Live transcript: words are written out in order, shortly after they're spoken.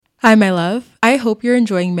Hi, my love. I hope you're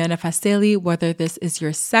enjoying Manifest Daily, whether this is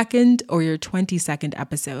your second or your 22nd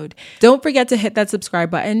episode. Don't forget to hit that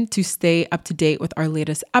subscribe button to stay up to date with our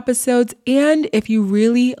latest episodes. And if you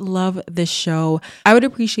really love this show, I would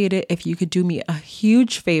appreciate it if you could do me a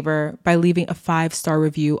huge favor by leaving a 5-star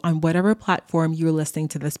review on whatever platform you're listening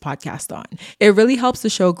to this podcast on. It really helps the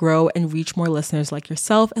show grow and reach more listeners like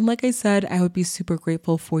yourself. And like I said, I would be super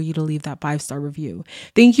grateful for you to leave that 5-star review.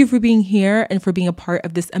 Thank you for being here and for being a part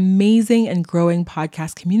of this amazing and growing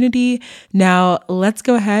podcast community. Now, let's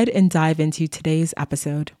go ahead and dive into today's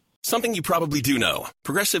episode. Something you probably do know.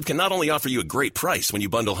 Progressive can not only offer you a great price when you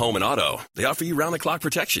bundle home and auto, they offer you round-the-clock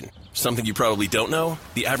protection. Something you probably don't know,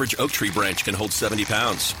 the average oak tree branch can hold 70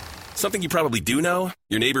 pounds. Something you probably do know,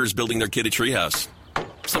 your neighbor is building their kid a treehouse.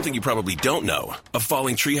 Something you probably don't know, a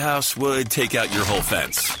falling treehouse would take out your whole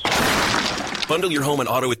fence. Bundle your home and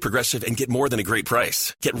auto with Progressive and get more than a great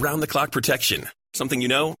price. Get round-the-clock protection. Something you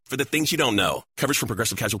know for the things you don't know. Coverage from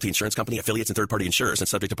Progressive Casualty Insurance Company, affiliates, and third-party insurers and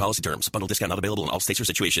subject to policy terms. Bundle discount not available in all states or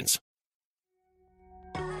situations.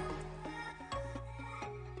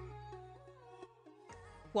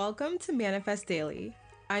 Welcome to Manifest Daily.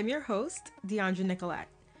 I'm your host, Deandra Nicolette.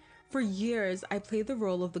 For years, I played the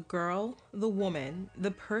role of the girl, the woman,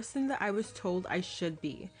 the person that I was told I should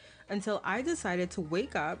be, until I decided to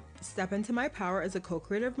wake up, step into my power as a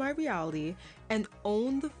co-creator of my reality, and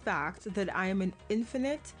own the fact that I am an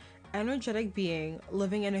infinite, energetic being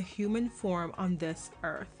living in a human form on this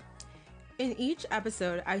earth. In each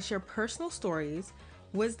episode, I share personal stories,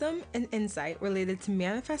 wisdom, and insight related to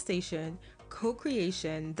manifestation,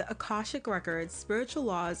 co-creation, the Akashic records, spiritual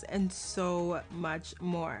laws, and so much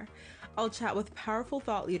more. I'll chat with powerful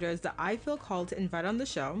thought leaders that I feel called to invite on the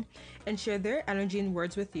show and share their energy and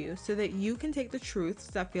words with you so that you can take the truths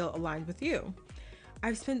that feel aligned with you.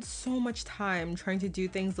 I've spent so much time trying to do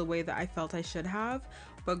things the way that I felt I should have,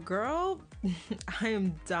 but girl, I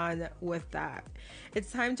am done with that.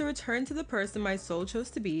 It's time to return to the person my soul chose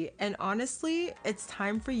to be, and honestly, it's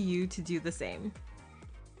time for you to do the same.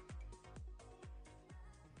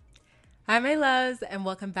 Hi, my loves, and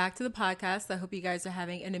welcome back to the podcast. I hope you guys are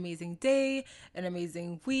having an amazing day, an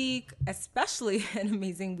amazing week, especially an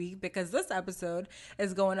amazing week because this episode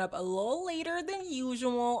is going up a little later than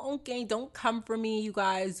usual. Okay, don't come for me, you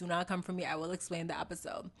guys. Do not come for me. I will explain the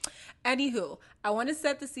episode. Anywho, I want to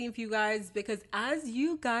set the scene for you guys because as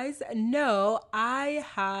you guys know, I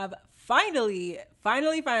have finally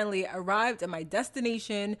arrived at my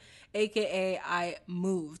destination, aka I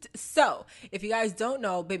moved. So if you guys don't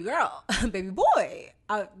know, baby girl, baby boy,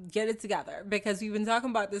 get it together because we've been talking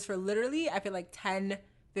about this for literally, I feel like 10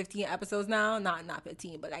 15 episodes now, not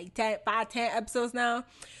 15, but like 10 episodes now.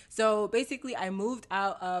 So basically I moved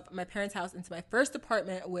out of my parents' house into my first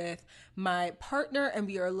apartment with my partner, and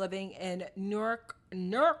we are living in Newark,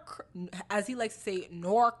 as he likes to say,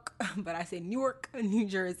 Newark, but I say Newark, New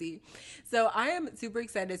Jersey. So I am super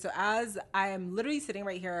excited. So as I am literally sitting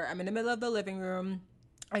right here, I'm in the middle of the living room.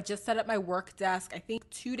 I just set up my work desk, I think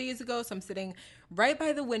 2 days ago. So I'm sitting right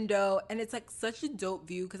by the window, and it's like such a dope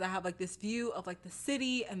view because I have like this view of like the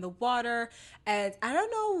city and the water. And I don't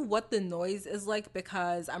know what the noise is like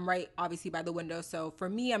because I'm right obviously by the window. So for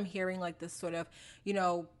me, I'm hearing like this sort of,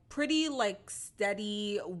 pretty like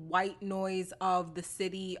steady white noise of the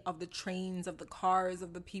city, of the trains, of the cars,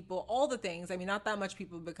 of the people, all the things. I mean, not that much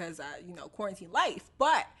people because, quarantine life,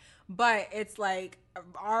 but it's like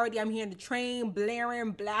already I'm hearing the train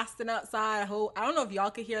blaring, blasting outside. I don't know if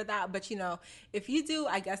y'all could hear that, but if you do,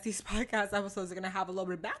 I guess these podcast episodes are going to have a little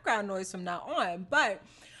bit of background noise from now on. But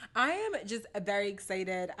I am just very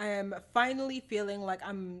excited. I am finally feeling like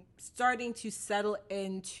I'm starting to settle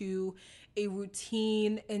into a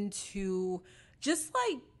routine, into just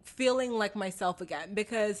like feeling like myself again,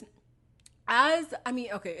 because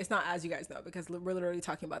it's not as you guys know because we're literally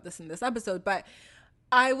talking about this in this episode, but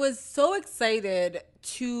I was so excited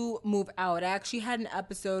to move out. I actually had an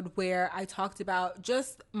episode where I talked about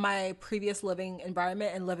just my previous living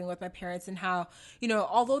environment and living with my parents and how,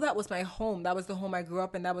 although that was my home, that was the home I grew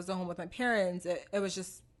up in, that was the home with my parents, it was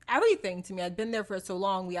just everything to me. I'd been there for so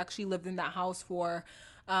long. We actually lived in that house for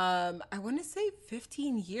I want to say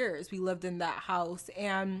 15 years we lived in that house,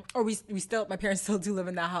 my parents still do live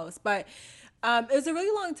in that house, but it was a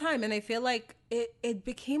really long time, and I feel like it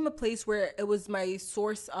became a place where it was my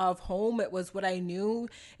source of home. It was what I knew.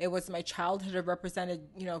 It was my childhood. It represented,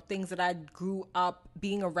 things that I grew up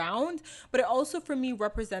being around, but it also for me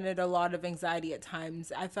represented a lot of anxiety at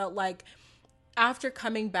times. I felt like after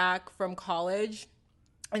coming back from college,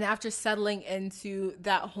 and after settling into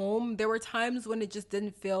that home, there were times when it just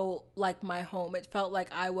didn't feel like my home. It felt like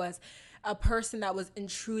I was a person that was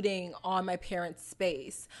intruding on my parents'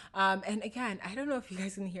 space. And again, I don't know if you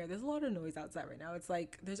guys can hear, there's a lot of noise outside right now. It's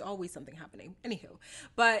like there's always something happening. Anywho,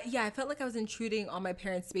 but yeah, I felt like I was intruding on my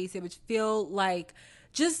parents' space. It would feel like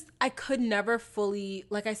just I could never fully,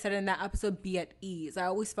 like I said in that episode, be at ease. I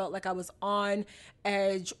always felt like I was on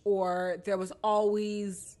edge, or there was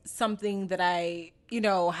always something that I,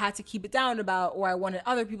 had to keep it down about, or I wanted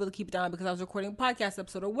other people to keep it down because I was recording a podcast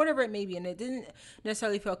episode or whatever it may be, and it didn't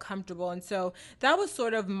necessarily feel comfortable. And so that was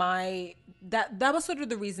sort of that was sort of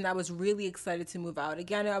the reason I was really excited to move out.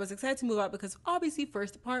 Again, I was excited to move out because obviously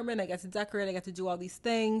first apartment, I got to decorate, I got to do all these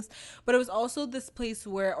things, but it was also this place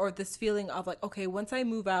or this feeling of like, okay, once I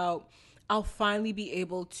move out, I'll finally be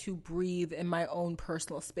able to breathe in my own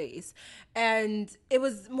personal space. And it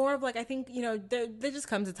was more of like, I think, there just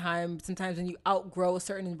comes a time sometimes when you outgrow a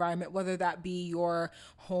certain environment, whether that be your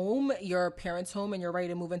home, your parents' home, and you're ready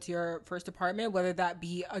to move into your first apartment, whether that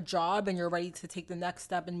be a job and you're ready to take the next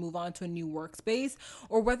step and move on to a new workspace,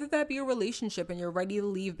 or whether that be a relationship and you're ready to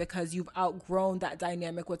leave because you've outgrown that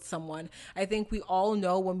dynamic with someone. I think we all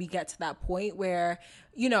know when we get to that point where,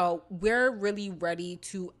 we're really ready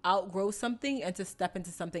to outgrow something and to step into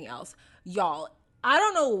something else. Y'all, I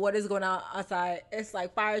don't know what is going on outside. It's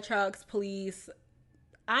like fire trucks, police.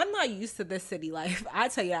 I'm not used to this city life. I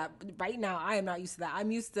tell you that right now, I am not used to that.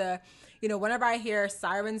 I'm used to, whenever I hear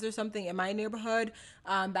sirens or something in my neighborhood,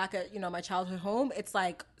 back at, my childhood home, it's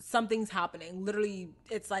like something's happening. Literally,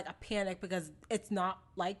 it's like a panic because it's not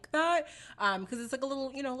like that. Because it's like a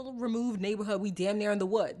little, little removed neighborhood. We damn near in the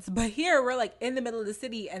woods. But here we're like in the middle of the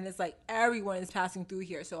city and it's like everyone is passing through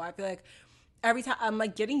here. So I feel like every time I'm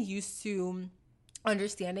like getting used to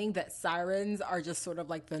understanding that sirens are just sort of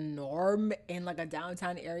like the norm in like a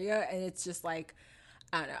downtown area, and it's just like,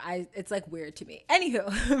 I don't know, it's like weird to me.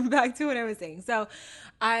 Anywho, back to what I was saying. So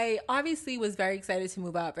I obviously was very excited to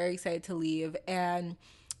move out, very excited to leave, and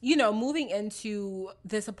moving into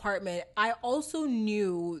this apartment, I also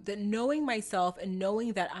knew that knowing myself and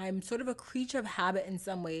knowing that I'm sort of a creature of habit in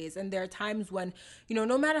some ways. And there are times when,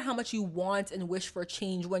 no matter how much you want and wish for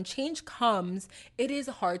change, when change comes, it is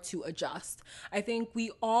hard to adjust. I think we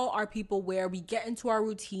all are people where we get into our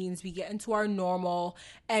routines, we get into our normal.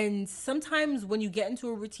 And sometimes when you get into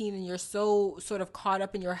a routine and you're so sort of caught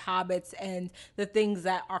up in your habits and the things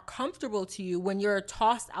that are comfortable to you, when you're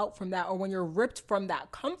tossed out from that, or when you're ripped from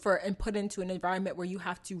that comfort and put into an environment where you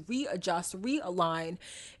have to readjust, realign,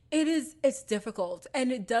 it's difficult. And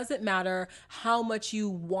it doesn't matter how much you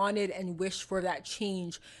wanted and wished for that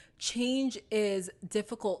change. Change is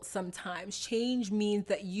difficult sometimes. Change means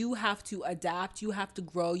that you have to adapt, you have to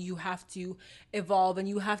grow, you have to evolve, and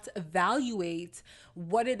you have to evaluate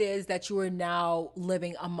what it is that you are now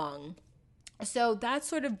living among. So that's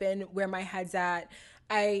sort of been where my head's at.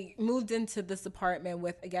 I moved into this apartment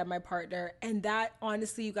with, again, my partner. And that,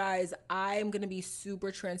 honestly, you guys, I'm going to be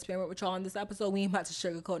super transparent with y'all in this episode. We ain't about to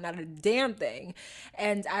sugarcoat not a damn thing.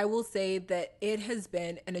 And I will say that it has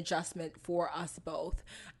been an adjustment for us both.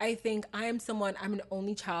 I think I'm an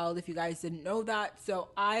only child, if you guys didn't know that. So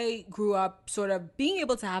I grew up sort of being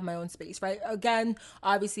able to have my own space, right? Again,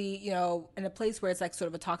 obviously, in a place where it's like sort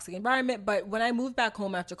of a toxic environment. But when I moved back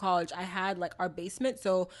home after college, I had like our basement.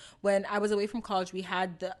 So when I was away from college, we had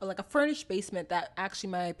like a furnished basement that actually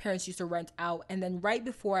my parents used to rent out. And then right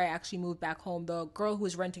before I actually moved back home, the girl who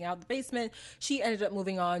was renting out the basement, she ended up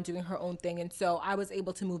moving on, doing her own thing. And so I was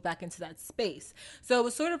able to move back into that space. So it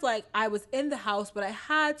was sort of like I was in the house, but I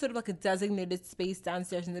had sort of like a designated space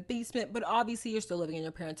downstairs in the basement. But obviously you're still living in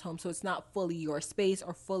your parents' home, so it's not fully your space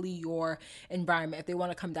or fully your environment. If they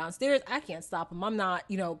want to come downstairs, I can't stop them. I'm not,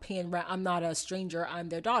 paying rent. I'm not a stranger. I'm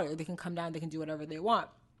their daughter. They can come down, they can do whatever they want.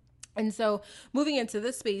 And so moving into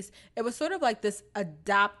this space, it was sort of like this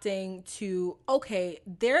adapting to, okay,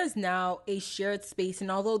 there's now a shared space. And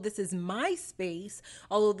although this is my space,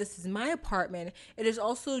 although this is my apartment, it is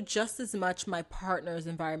also just as much my partner's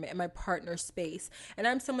environment and my partner's space. And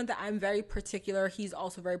I'm someone that I'm very particular. He's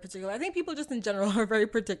also very particular. I think people just in general are very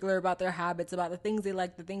particular about their habits, about the things they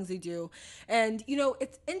like, the things they do. And,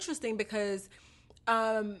 it's interesting because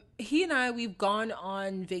he and I, we've gone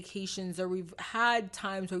on vacations, or we've had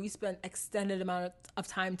times where we spent extended amount of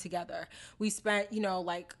time together. We spent,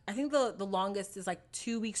 I think the longest is like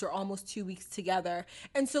 2 weeks or almost 2 weeks together.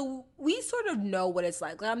 And so we sort of know what it's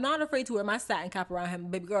like. I'm not afraid to wear my satin cap around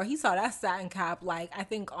him. Baby girl, he saw that satin cap. Like, I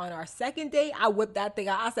think on our second date, I whipped that thing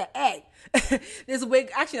out. I said, hey, this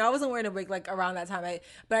wig, actually, no, I wasn't wearing a wig like around that time.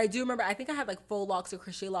 But I do remember, I think I had like faux locks or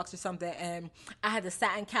crochet locks or something. And I had the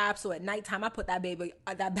satin cap. So at nighttime, I put that baby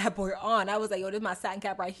that bad boy on. I was like, yo, this is my satin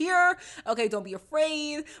cap right here. Okay, don't be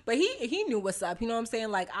afraid. But he knew what's up. You know what I'm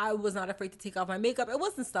saying? Like, I was not afraid to take off my makeup. It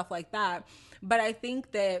wasn't stuff like that. But I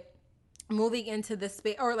think that moving into this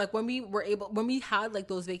space, or like when we had like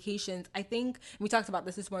those vacations, I think we talked about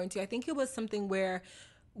this morning too. I think it was something where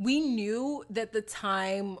we knew that the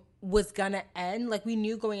time was gonna end. Like, we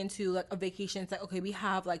knew going into like a vacation, it's like, okay, we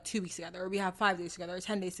have like 2 weeks together, or we have 5 days together, or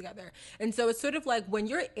 10 days together. And so it's sort of like, when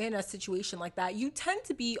you're in a situation like that, you tend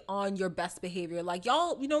to be on your best behavior. Like,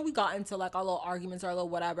 y'all, you know, we got into like our little arguments or a little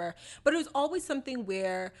whatever, but it was always something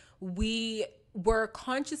where we were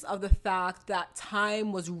conscious of the fact that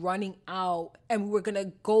time was running out and we were going to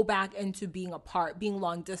go back into being apart, being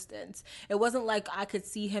long distance. It wasn't like I could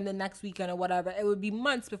see him the next weekend or whatever. It would be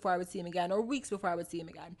months before I would see him again, or weeks before I would see him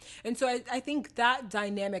again. And so I think that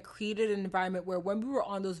dynamic created an environment where when we were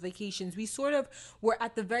on those vacations, we sort of were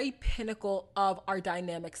at the very pinnacle of our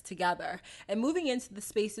dynamics together. And moving into the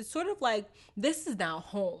space, it's sort of like, this is now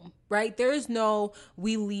home, right? There is no,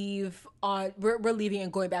 we leave on, we're leaving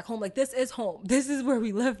and going back home. Like, this is home. This is where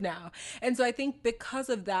we live now. And so I think because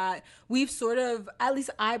of that, we've sort of, at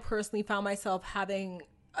least I personally found myself having,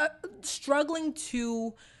 struggling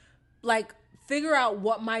to like figure out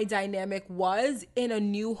what my dynamic was in a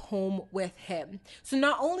new home with him. So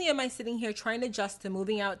not only am I sitting here trying to adjust to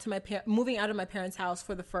moving out of my parents' house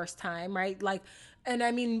for the first time, right? Like, and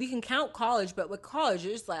I mean, we can count college, but with college,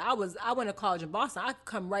 it's like I went to college in Boston. I could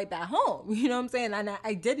come right back home. You know what I'm saying? And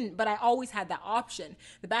I didn't, but I always had that option.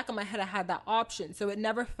 The back of my head, I had that option. So it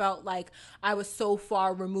never felt like I was so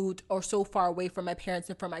far removed or so far away from my parents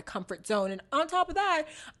and from my comfort zone. And on top of that,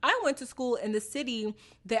 I went to school in the city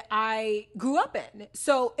that I grew up in.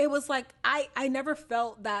 So it was like, I never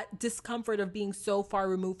felt that discomfort of being so far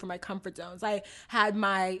removed from my comfort zones. I had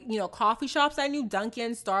my, coffee shops I knew,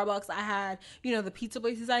 Dunkin', Starbucks. I had, the pizza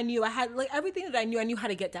places I knew. I had like everything that I knew. I knew how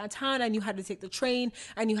to get downtown. I knew how to take the train.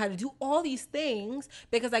 I knew how to do all these things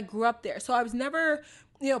because I grew up there. So I was never,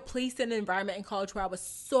 placed in an environment in college where I was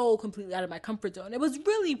so completely out of my comfort zone. It was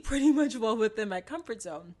really pretty much well within my comfort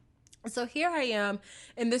zone. So here I am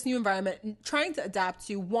in this new environment, trying to adapt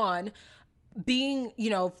to one, being,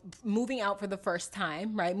 moving out for the first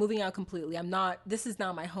time, right? Moving out completely. This is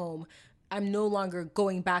not my home. I'm no longer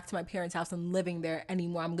going back to my parents' house and living there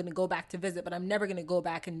anymore. I'm going to go back to visit, but I'm never going to go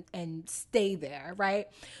back and stay there, right?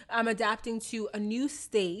 I'm adapting to a new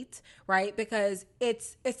state, right? Because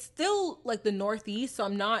it's still like the Northeast. So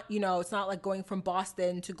I'm not, it's not like going from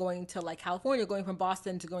Boston to going to like California, going from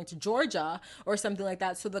Boston to going to Georgia or something like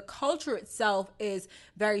that. So the culture itself is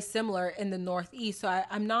very similar in the Northeast. So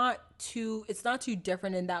it's not too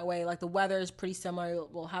different in that way. Like the weather is pretty similar.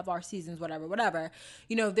 We'll have our seasons, whatever.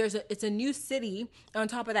 It's a new city. On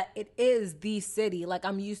top of that, it is the city. Like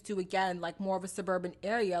I'm used to, again, like more of a suburban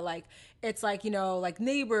area. Like it's like, like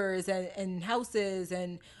neighbors and houses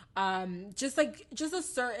and just a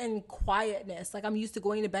certain quietness. Like I'm used to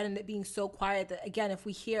going to bed and it being so quiet that, again, if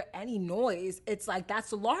we hear any noise, it's like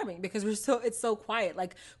that's alarming because it's so quiet.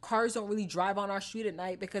 Like cars don't really drive on our street at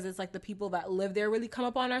night because it's like the people that live there really come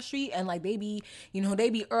up on our street and like they be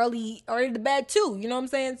early to bed too. You know what I'm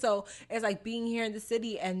saying? So it's like being here in the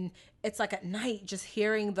city and it's like at night just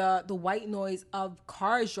hearing the white noise of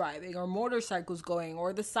cars driving or motorcycles going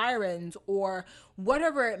or the sirens or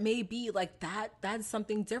whatever it may be. Like that's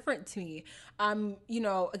something different to me.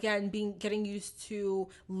 Again, getting used to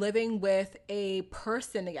living with a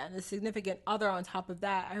person again, a significant other on top of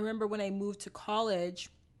that. I remember when I moved to college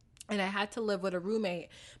and I had to live with a roommate.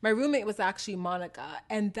 My roommate was actually Monica,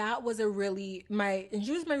 and that was and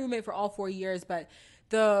she was my roommate for all 4 years, but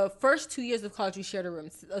the first 2 years of college, we shared a room.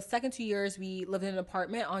 The second 2 years, we lived in an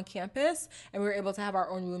apartment on campus, and we were able to have our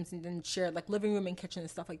own rooms and then shared like living room and kitchen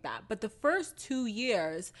and stuff like that. But the first 2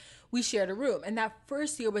 years, we shared a room, and that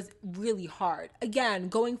first year was really hard. Again,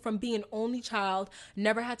 going from being an only child,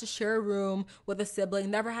 never had to share a room with a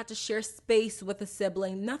sibling, never had to share space with a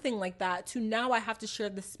sibling, nothing like that, to now I have to share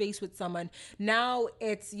the space with someone. Now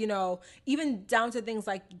it's, even down to things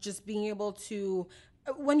like just being able to,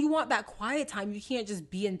 when you want that quiet time, you can't just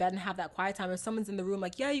be in bed and have that quiet time. If someone's in the room,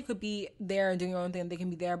 like, yeah, you could be there and doing your own thing, they can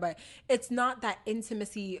be there, but it's not that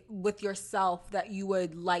intimacy with yourself that you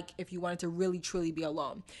would like if you wanted to really, truly be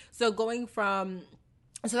alone. So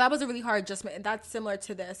that was a really hard adjustment, and that's similar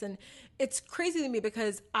to this. And it's crazy to me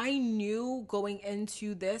because I knew going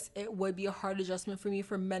into this, it would be a hard adjustment for me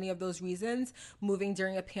for many of those reasons. Moving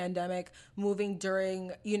during a pandemic, moving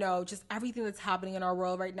during, just everything that's happening in our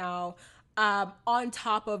world right now. On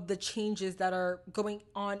top of the changes that are going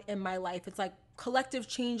on in my life. It's like collective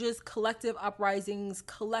changes, collective uprisings,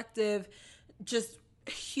 collective just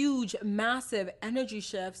huge, massive energy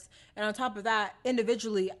shifts. And on top of that,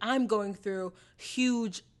 individually, I'm going through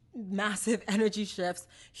huge, massive energy shifts,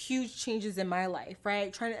 huge changes in my life,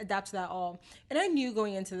 right? Trying to adapt to that all. And I knew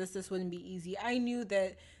going into this wouldn't be easy. I knew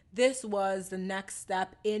that this was the next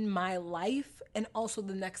step in my life and also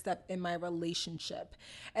the next step in my relationship.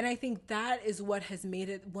 And I think that is what has made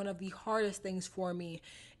it one of the hardest things for me.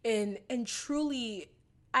 And truly,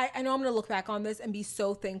 I know I'm going to look back on this and be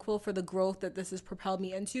so thankful for the growth that this has propelled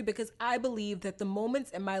me into, because I believe that the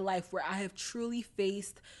moments in my life where I have truly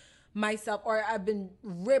faced myself, or I've been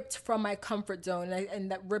ripped from my comfort zone, and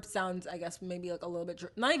that rip sounds, I guess, maybe like a little bit,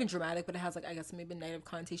 not even dramatic, but it has like, I guess, maybe a negative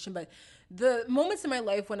connotation. But the moments in my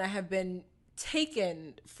life when I have been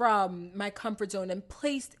taken from my comfort zone and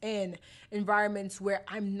placed in environments where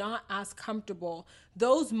I'm not as comfortable,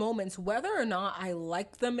 those moments, whether or not I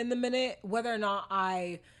like them in the minute, whether or not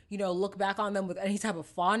I, look back on them with any type of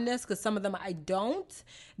fondness, because some of them I don't,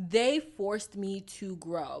 they forced me to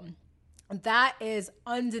grow. That is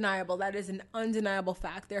undeniable. That is an undeniable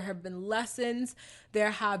fact. There have been lessons.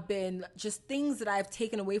 There have been just things that I've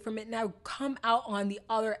taken away from it, and I've come out on the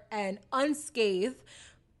other end unscathed,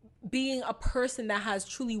 being a person that has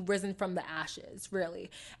truly risen from the ashes,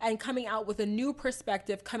 really, and coming out with a new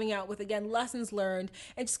perspective, coming out with, again, lessons learned,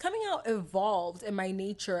 and just coming out evolved in my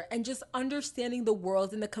nature, and just understanding the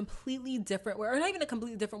world in a completely different way, or not even a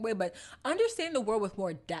completely different way, but understanding the world with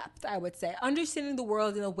more depth, I would say. Understanding the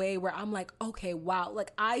world in a way where I'm like, okay, wow,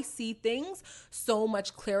 like I see things so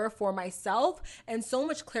much clearer for myself and so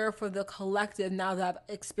much clearer for the collective now that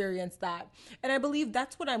I've experienced that. And I believe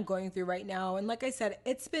that's what I'm going through right now. And like I said,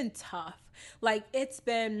 it's been tough. Like, it's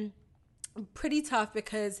been pretty tough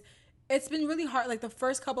because it's been really hard. Like, the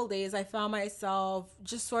first couple of days, I found myself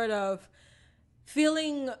just sort of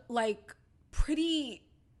feeling like pretty,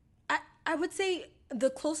 I would say the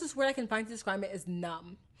closest word I can find to describe it is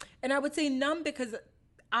numb. And I would say numb because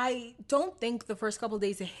I don't think the first couple of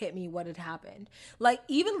days it hit me what had happened. Like,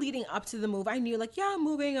 even leading up to the move, I knew, like, yeah, I'm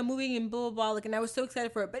moving and blah, blah, blah. Like, and I was so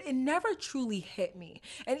excited for it, but it never truly hit me.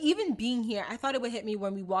 And even being here, I thought it would hit me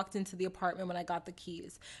when we walked into the apartment when I got the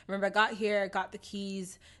keys. Remember, I got here, got the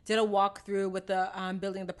keys, did a walkthrough with the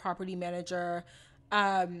building, the property manager.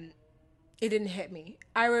 It didn't hit me.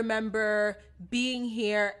 I remember being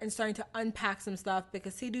here and starting to unpack some stuff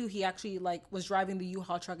because he actually was driving the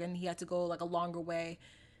U-Haul truck and he had to go a longer way.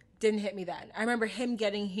 Didn't hit me then. I remember him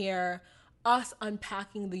getting here, us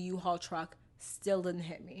unpacking the U-Haul truck, still didn't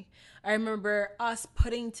hit me. I remember us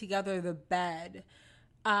putting together the bed,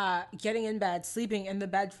 getting in bed, sleeping in the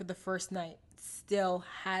bed for the first night, still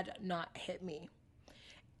had not hit me.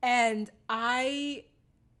 And I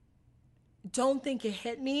don't think it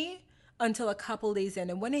hit me until a couple days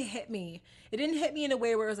in. And when it hit me, it didn't hit me in a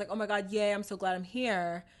way where it was like, oh my God, yay, I'm so glad I'm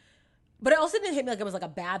here. But it also didn't hit me like it was like a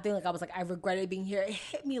bad thing. Like, I was like, I regretted being here. It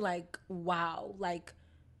hit me like, wow, like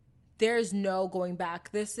there's no going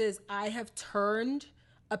back. I have turned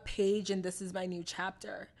a page and this is my new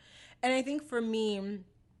chapter. And I think for me,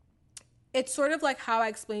 it's sort of like how I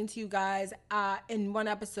explained to you guys in one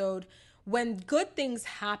episode, when good things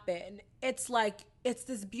happen, it's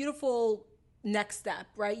this beautiful next step,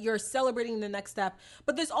 right? You're celebrating the next step,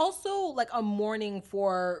 but there's also a mourning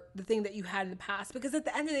for the thing that you had in the past, because at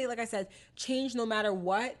the end of the day, like I said, change, no matter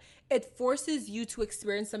what, it forces you to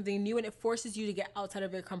experience something new, and it forces you to get outside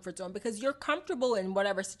of your comfort zone, because you're comfortable in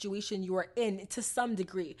whatever situation you are in to some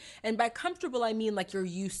degree. And by comfortable, I mean you're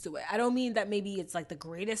used to it. I don't mean that maybe it's the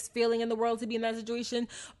greatest feeling in the world to be in that situation,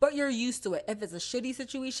 but you're used to it. If it's a shitty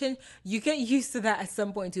situation, you get used to that at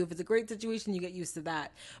some point too. If it's a great situation, you get used to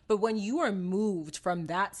that. But when you are moved from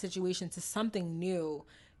that situation to something new,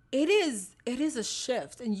 it is a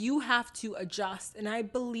shift, and you have to adjust. And I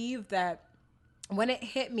believe that when it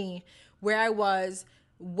hit me where I was,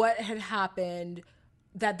 what had happened,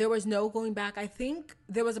 that there was no going back, I think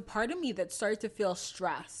there was a part of me that started to feel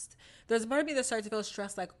stressed. There's a part of me that started to feel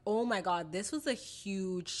stressed, like, oh my God, this was a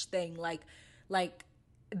huge thing. Like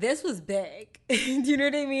this was big. Do you know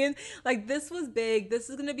what I mean? This was big. This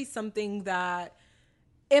is going to be something that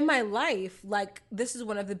in my life, this is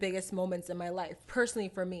one of the biggest moments in my life, personally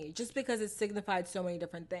for me, just because it signified so many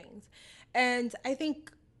different things. And I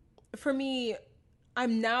think for me,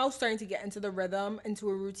 I'm now starting to get into the rhythm, into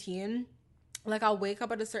a routine. I'll wake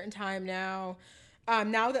up at a certain time now.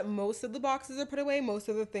 Now that most of the boxes are put away, most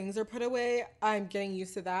of the things are put away, I'm getting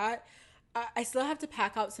used to that. I still have to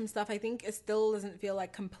pack out some stuff. I think it still doesn't feel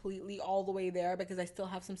completely all the way there, because I still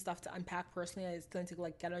have some stuff to unpack personally. I still need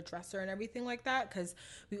to get a dresser and everything like that, because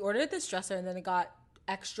we ordered this dresser and then it got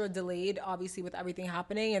extra delayed, obviously, with everything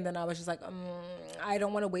happening. And then I was just I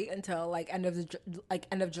don't want to wait until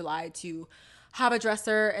end of July to have a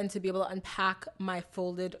dresser and to be able to unpack my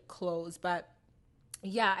folded clothes. But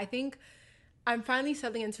yeah, I think I'm finally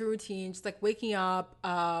settling into routine, just like waking up,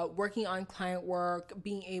 working on client work,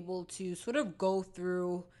 being able to sort of go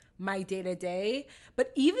through my day to day.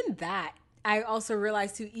 But even that, I also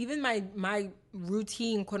realized too, even my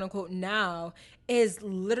routine, quote unquote, now is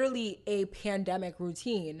literally a pandemic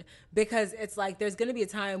routine, because it's like there's going to be a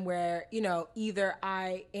time where, you know, either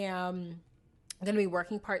I am going to be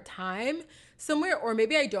working part-time somewhere, or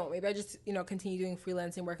maybe I don't. Maybe I just, you know, continue doing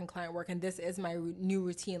freelancing work and client work, and this is my new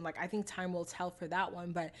routine. Like, I think time will tell for that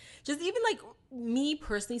one. But just even like me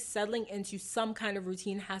personally settling into some kind of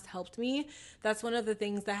routine has helped me. That's one of the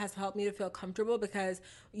things that has helped me to feel comfortable, because,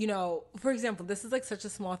 you know, for example, this is like such a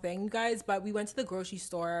small thing, you guys, but we went to the grocery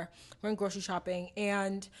store, went grocery shopping,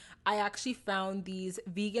 and I actually found these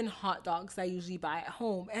vegan hot dogs I usually buy at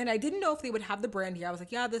home. And I didn't know if they would have the brand here. I was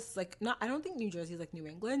like, yeah, this is like, not, I don't think New Jersey is like New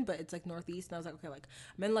England, but it's like Northeast. And I was like, okay, like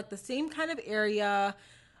I'm in like the same kind of area.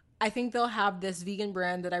 I think they'll have this vegan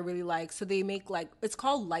brand that I really like. So they make like, it's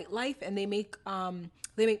called Light Life, and they make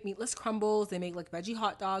meatless crumbles, they make like veggie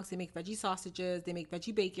hot dogs, they make veggie sausages, they make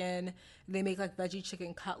veggie bacon, they make like veggie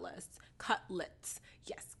chicken cutlets.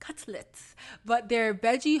 Yes, cutlets. But their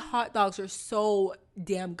veggie hot dogs are so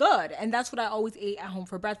damn good. And that's what I always ate at home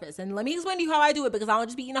for breakfast. And let me explain to you how I do it, because I don't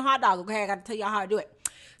just be eating a hot dog, okay? I gotta tell y'all how I do it.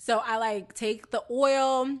 So I like take the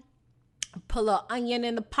oil, put a little onion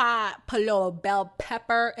in the pot, put a little bell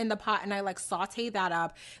pepper in the pot, and I like saute that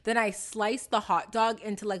up. Then I slice the hot dog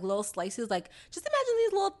into like little slices. Like, just imagine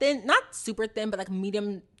these little thin, not super thin, but like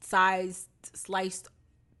medium sized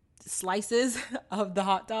slices of the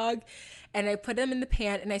hot dog. And I put them in the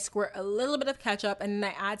pan, and I squirt a little bit of ketchup, and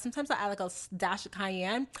then sometimes I add like a dash of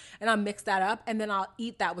cayenne, and I'll mix that up, and then I'll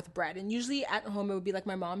eat that with bread. And usually at home it would be like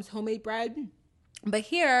my mom's homemade bread. But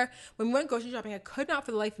here, when we went grocery shopping, I could not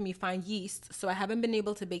for the life of me find yeast, so I haven't been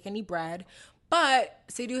able to bake any bread. But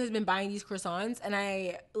Sadhu has been buying these croissants, and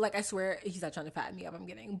I swear, he's not trying to fatten me up, I'm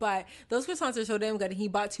kidding. But those croissants are so damn good, and he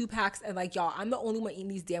bought 2 packs, and like, y'all, I'm the only one eating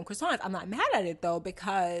these damn croissants. I'm not mad at it, though,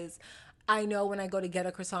 because I know when I go to get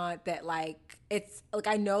a croissant that like, it's like,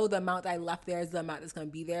 I know the amount that I left there is the amount that's going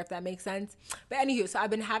to be there, if that makes sense. But anywho, so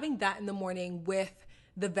I've been having that in the morning with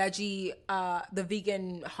the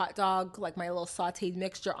vegan hot dog, like my little sauteed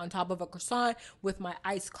mixture on top of a croissant with my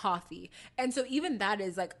iced coffee. And so even that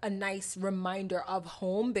is like a nice reminder of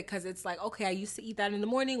home, because it's like, okay, I used to eat that in the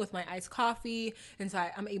morning with my iced coffee, and so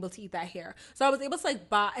I'm able to eat that here. So I was able to like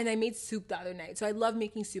buy, and I made soup the other night. So I love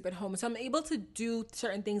making soup at home. So I'm able to do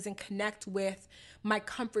certain things and connect with my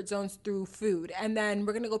comfort zones through food. And then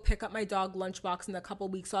we're gonna go pick up my dog lunchbox in a couple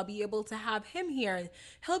weeks, so I'll be able to have him here, and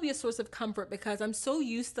he'll be a source of comfort, because I'm so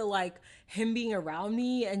used to like him being around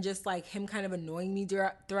me and just like him kind of annoying me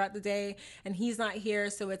throughout the day, and he's not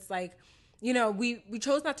here. So it's like, you know, we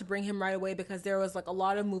chose not to bring him right away, because there was like a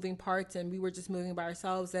lot of moving parts, and we were just moving by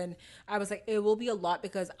ourselves. And I was like, it will be a lot,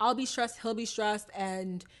 because I'll be stressed, he'll be stressed,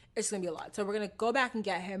 and it's gonna be a lot. So we're gonna go back and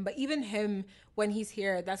get him. But even him, when he's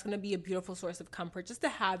here, that's gonna be a beautiful source of comfort, just to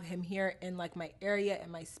have him here in like my area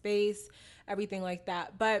and my space, everything like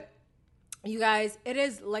that. But you guys, it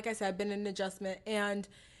is, like I said, been an adjustment, and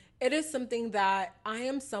it is something that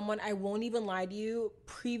I won't even lie to you,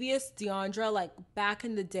 previous Deandra, like back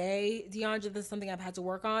in the day, Deandra, this is something I've had to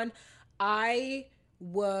work on. I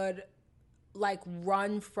would like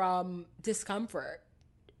run from discomfort.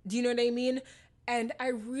 Do you know what I mean? And I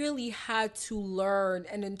really had to learn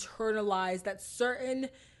and internalize that certain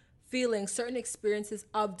feelings, certain experiences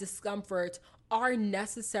of discomfort are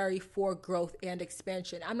necessary for growth and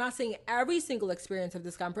expansion. I'm not saying every single experience of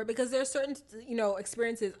discomfort, because there are certain, you know,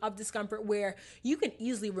 experiences of discomfort where you can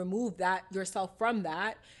easily remove that yourself from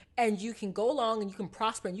that, and you can go along and you can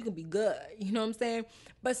prosper and you can be good. You know what I'm saying?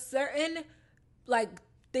 But certain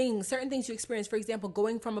things you experience, for example,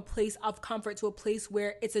 going from a place of comfort to a place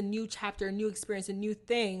where it's a new chapter, a new experience, a new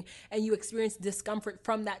thing, and you experience discomfort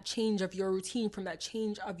from that change of your routine, from that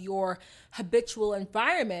change of your habitual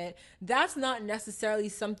environment, that's not necessarily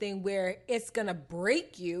something where it's gonna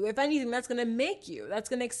break you. If anything, that's gonna make you, that's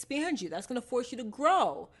gonna expand you, that's gonna force you to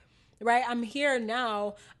grow. Right? I'm here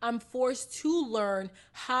now, I'm forced to learn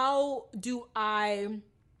how do I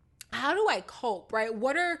cope, right?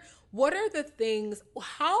 What are the things,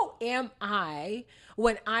 how am I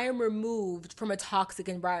when I am removed from a toxic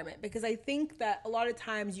environment? Because I think that a lot of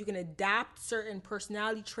times you can adapt certain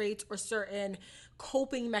personality traits or certain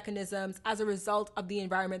coping mechanisms as a result of the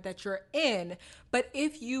environment that you're in. But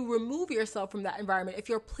if you remove yourself from that environment, if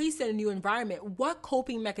you're placed in a new environment, what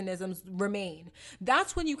coping mechanisms remain?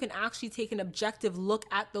 That's when you can actually take an objective look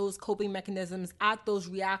at those coping mechanisms, at those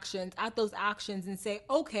reactions, at those actions, and say,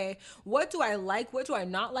 okay, what do I like? What do I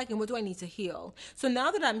not like? And what do I need to heal? So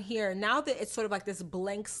now that I'm here, now that it's sort of like this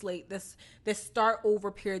blank slate, this start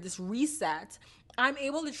over period, this reset, I'm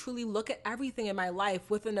able to truly look at everything in my life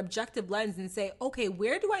with an objective lens and say, okay,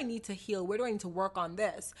 where do I need to heal? Where do I need to work on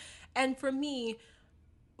this? And for me,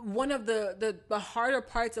 one of the harder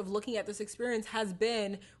parts of looking at this experience has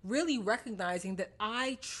been really recognizing that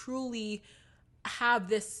I truly have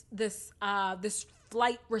this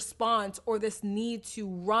flight response, or this need to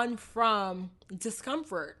run from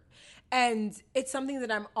discomfort. And it's something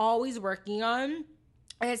that I'm always working on.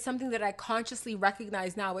 And it's something that I consciously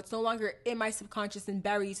recognize now. It's no longer in my subconscious and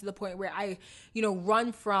buried to the point where I,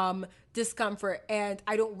 run from discomfort, and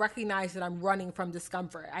I don't recognize that I'm running from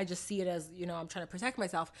discomfort. I just see it as, I'm trying to protect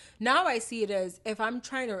myself. Now I see it as if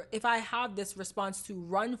I have this response to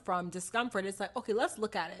run from discomfort, it's like, okay, let's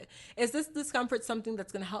look at it. Is this discomfort something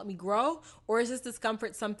that's going to help me grow? Or is this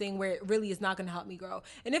discomfort something where it really is not going to help me grow?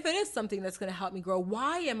 And if it is something that's going to help me grow,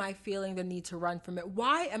 why am I feeling the need to run from it?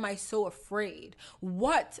 Why am I so afraid?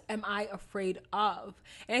 What am I afraid of?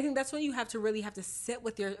 And I think that's when you really have to sit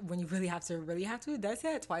with when you really have to, did I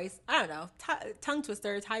say it twice? I don't know, tongue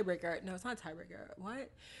twister, tiebreaker. No, it's not a tiebreaker. What?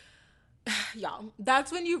 Y'all,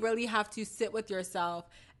 that's when you really have to sit with yourself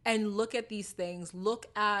and look at these things, look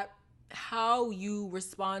at how you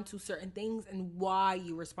respond to certain things and why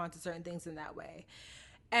you respond to certain things in that way.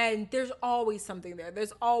 And there's always something there.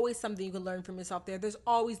 There's always something you can learn from yourself there. There's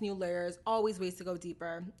always new layers, always ways to go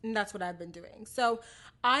deeper. And that's what I've been doing. So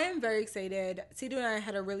I am very excited. Sadhu and I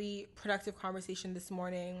had a really productive conversation this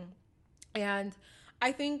morning. And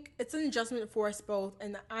I think it's an adjustment for us both.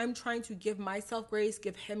 And I'm trying to give myself grace,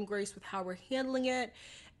 give him grace with how we're handling it.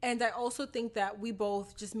 And I also think that we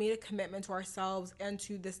both just made a commitment to ourselves and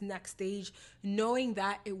to this next stage, knowing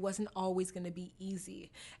that it wasn't always going to be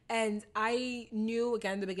easy. And I knew,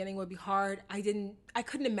 again, the beginning would be hard. I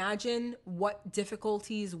couldn't imagine what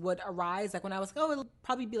difficulties would arise. Like when I was like, it'll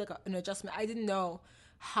probably be like an adjustment. I didn't know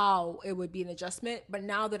how it would be an adjustment. But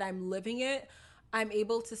now that I'm living it, I'm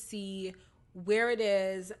able to see where it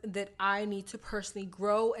is that I need to personally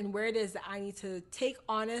grow and where it is that I need to take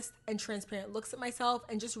honest and transparent looks at myself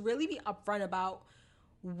and just really be upfront about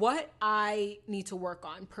what I need to work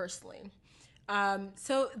on personally.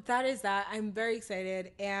 So that is that. I'm very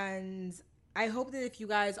excited, and I hope that if you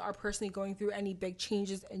guys are personally going through any big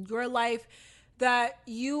changes in your life, that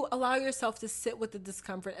you allow yourself to sit with the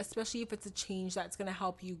discomfort, especially if it's a change that's going to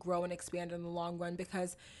help you grow and expand in the long run,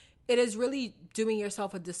 because it is really doing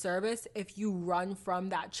yourself a disservice if you run from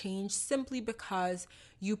that change simply because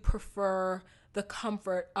you prefer the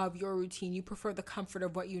comfort of your routine. You prefer the comfort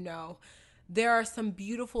of what you know. There are some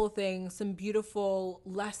beautiful things, some beautiful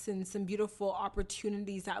lessons, some beautiful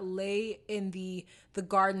opportunities that lay in the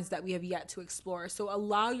gardens that we have yet to explore. So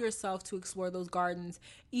allow yourself to explore those gardens,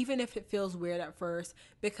 even if it feels weird at first,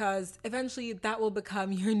 because eventually that will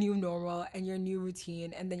become your new normal and your new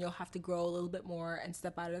routine. And then you'll have to grow a little bit more and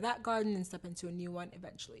step out of that garden and step into a new one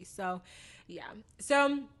eventually. So yeah.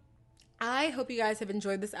 So I hope you guys have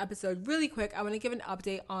enjoyed this episode. Really quick, I want to give an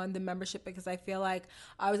update on the membership because I feel like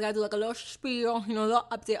I always got to do like a little spiel, a little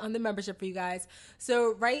update on the membership for you guys.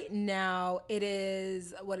 So right now it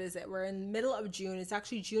is, what is it? We're in the middle of June. It's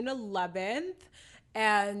actually June 11th.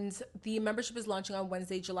 And the membership is launching on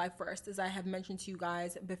Wednesday, July 1st, as I have mentioned to you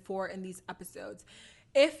guys before in these episodes.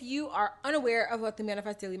 If you are unaware of what the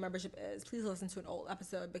Manifest Daily membership is, please listen to an old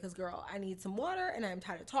episode because, girl, I need some water and I'm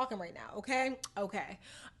tired of talking right now, okay? Okay.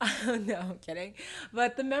 No, I'm kidding.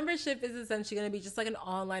 But the membership is essentially going to be just like an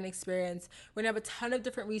online experience. We're going to have a ton of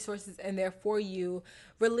different resources in there for you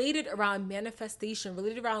related around manifestation,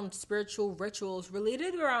 related around spiritual rituals,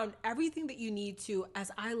 related around everything that you need to,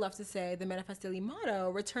 as I love to say, the Manifest Daily motto,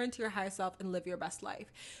 return to your highest self and live your best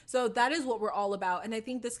life. So that is what we're all about. And I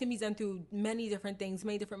think this can be done through many different things,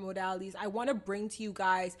 many different modalities. I want to bring to you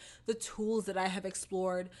guys the tools that I have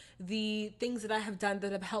explored, the things that I have done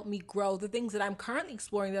that have helped me grow, the things that I'm currently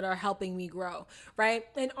exploring that are helping me grow, right?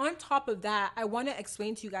 And on top of that, I want to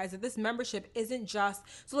explain to you guys that this membership isn't just,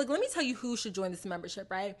 so like, let me tell you who should join this membership,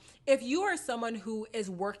 right? If you are someone who is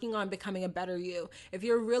working on becoming a better you, if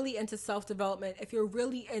you're really into self-development, if you're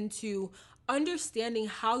really into understanding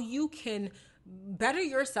how you can better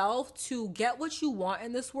yourself to get what you want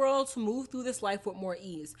in this world, to move through this life with more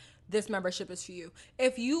ease, this membership is for you.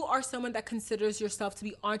 If you are someone that considers yourself to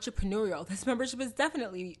be entrepreneurial, this membership is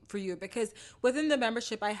definitely for you, because within the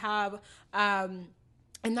membership I have,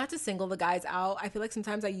 and not to single the guys out, I feel like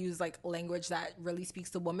sometimes I use like language that really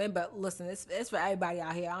speaks to women, but listen, it's for everybody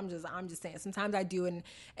out here. I'm just saying, sometimes I do,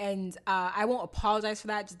 and I won't apologize for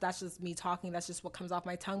that. That's just me talking. That's just what comes off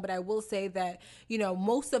my tongue. But I will say that, you know,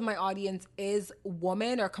 most of my audience is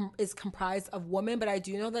woman, or is comprised of women, but I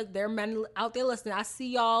do know that there are men out there listening. I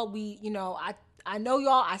see y'all. I know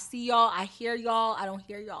y'all, I see y'all, I hear y'all, I don't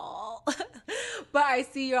hear y'all, but I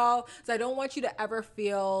see y'all. So I don't want you to ever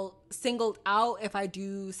feel singled out if I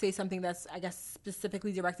do say something that's, I guess,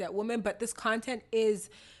 specifically directed at women, but this content is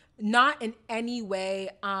not in any way,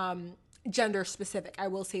 gender specific. I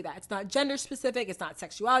will say that it's not gender specific. It's not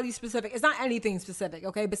sexuality specific. It's not anything specific.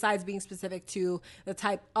 Okay. Besides being specific to the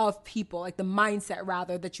type of people, like the mindset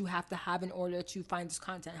rather, that you have to have in order to find this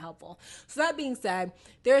content helpful. So that being said,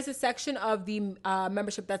 there is a section of the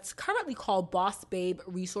membership that's currently called Boss Babe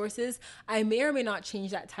Resources. I may or may not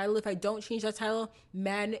change that title. If I don't change that title,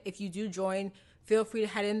 men, if you do join, feel free to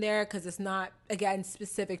head in there, because it's not, again,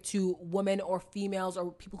 specific to women or females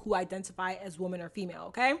or people who identify as women or female.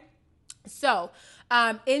 Okay. So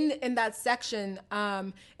in that section,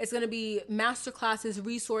 it's going to be masterclasses,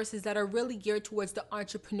 resources that are really geared towards the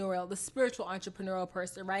entrepreneurial, the spiritual entrepreneurial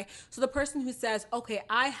person, right? So the person who says, okay,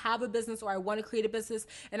 I have a business, or I want to create a business,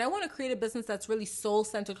 and I want to create a business that's really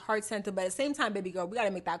soul-centered, heart-centered, but at the same time, baby girl, we got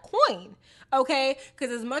to make that coin, okay?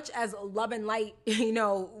 Because as much as love and light, you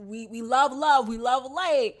know, we love love, we love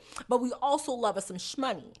light, but we also love us some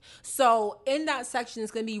shmoney. So in that section,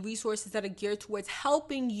 it's going to be resources that are geared towards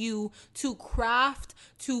helping you to craft,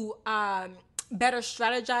 to better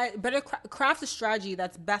strategize, craft a strategy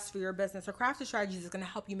that's best for your business, or craft a strategy that's going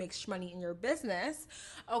to help you make money in your business,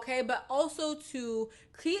 okay? But also to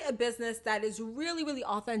create a business that is really, really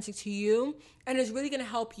authentic to you, and is really going to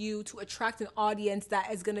help you to attract an audience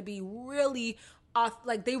that is going to be really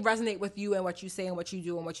like they resonate with you and what you say and what you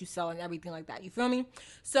do and what you sell and everything like that. You feel me?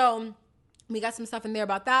 So we got some stuff in there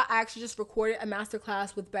about that. I actually just recorded a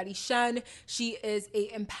masterclass with Betty Shen. She is a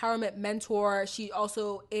empowerment mentor. She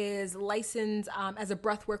also is licensed as a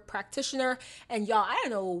breathwork practitioner. And y'all, I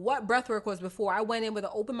didn't know what breathwork was before. I went in with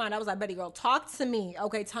an open mind. I was like, Betty girl, talk to me.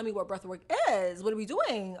 Okay, tell me what breathwork is. What are we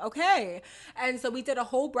doing? Okay. And so we did a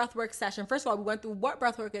whole breathwork session. First of all, we went through what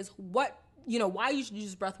breathwork is, why you should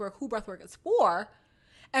use breathwork, who breathwork is for.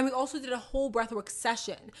 And we also did a whole breathwork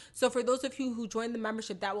session. So for those of you who joined the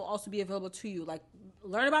membership, that will also be available to you. Like,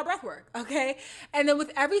 learn about breathwork, okay? And then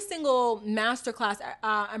with every single masterclass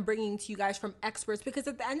I'm bringing to you guys from experts, because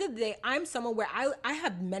at the end of the day, I'm someone where I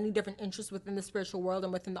have many different interests within the spiritual world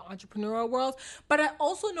and within the entrepreneurial world, but I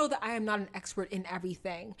also know that I am not an expert in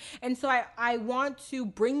everything. And so I want to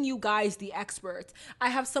bring you guys the experts. I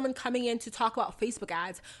have someone coming in to talk about Facebook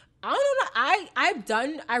ads. I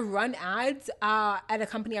don't know. I run ads at a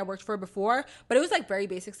company I worked for before, but it was like very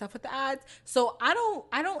basic stuff with the ads. So I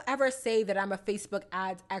don't ever say that I'm a Facebook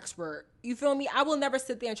ads expert. You feel me? I will never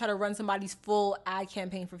sit there and try to run somebody's full ad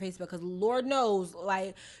campaign for Facebook, because Lord knows,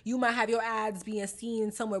 like, you might have your ads being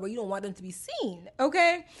seen somewhere where you don't want them to be seen,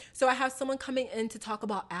 okay? So I have someone coming in to talk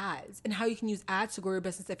about ads and how you can use ads to grow your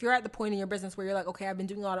business. If you're at the point in your business where you're like, okay, I've been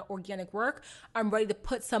doing a lot of organic work, I'm ready to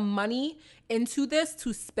put some money into this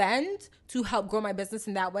to spend to help grow my business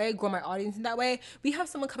in that way, grow my audience in that way, we have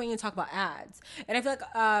someone coming in to talk about ads. And I feel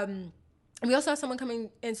like we also have someone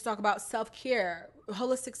coming in to talk about self-care,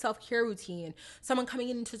 holistic self-care routine, someone coming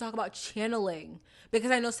in to talk about channeling, because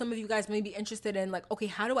I know some of you guys may be interested in, like, okay,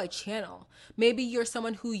 how do I channel? Maybe you're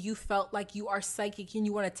someone who you felt like you are psychic and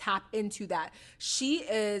you want to tap into that. She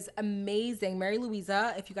is amazing. Mary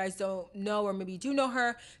Louisa, if you guys don't know, or maybe you do know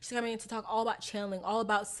her, she's coming in to talk all about channeling, all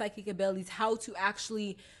about psychic abilities, how to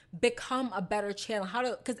actually become a better channel,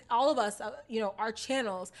 because all of us, our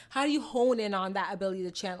channels, how do you hone in on that ability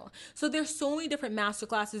to channel? So there's so many different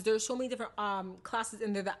masterclasses. There's so many different classes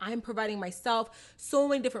in there that I'm providing myself, so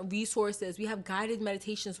many different resources. We have guided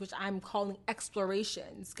meditations, which I'm calling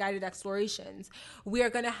guided explorations. We are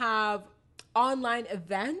going to have online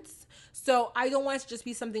events. So I don't want it to just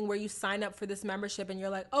be something where you sign up for this membership and you're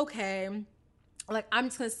like, okay, like, I'm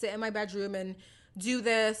just going to sit in my bedroom and do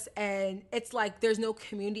this, and it's like there's no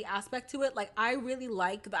community aspect to it. Like, I really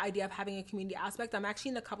like the idea of having a community aspect. I'm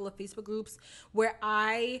actually in a couple of Facebook groups where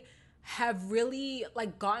I have really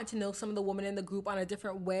like gotten to know some of the women in the group on a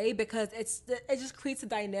different way, because it just creates a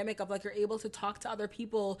dynamic of like you're able to talk to other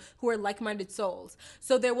people who are like-minded souls.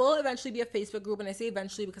 So there will eventually be a Facebook group, and I say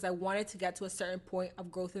eventually because I wanted to get to a certain point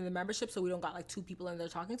of growth in the membership so we don't got like two people in there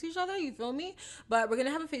talking to each other, you feel me? But we're gonna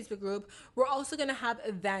have a Facebook group. We're also gonna have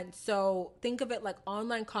events, so think of it like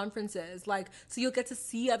online conferences, like so you'll get to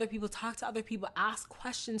see other people, talk to other people, ask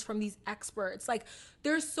questions from these experts. Like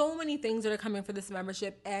there's so many things that are coming for this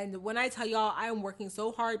membership, and when I tell y'all, I am working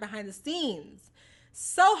so hard behind the scenes,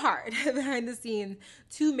 so hard behind the scenes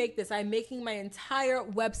to make this. I'm making my entire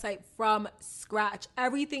website from scratch.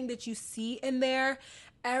 Everything that you see in there,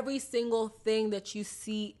 every single thing that you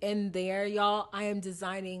see in there, y'all, I am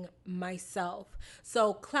designing myself.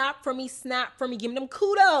 So clap for me, snap for me, give me them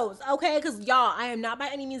kudos, okay? Because y'all, I am not by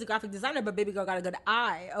any means a graphic designer, but baby girl got a good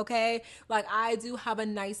eye, okay? Like I do have a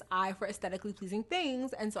nice eye for aesthetically pleasing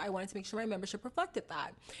things, and so I wanted to make sure my membership reflected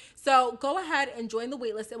that. So go ahead and join the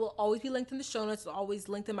waitlist. It will always be linked in the show notes. It's always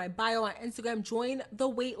linked in my bio on Instagram. Join the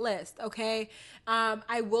waitlist, okay?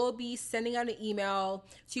 I will be sending out an email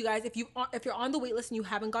to you guys. If you're on the waitlist and you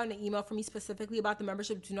haven't gotten an email from me specifically about the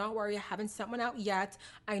membership, do not worry. I haven't sent one out yet.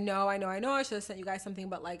 I know. I should have sent you guys something,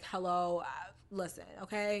 but like, hello, listen,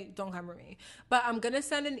 okay? Don't come for me. But I'm going to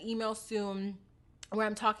send an email soon where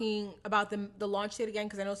I'm talking about the launch date again,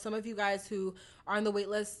 because I know some of you guys who are on the wait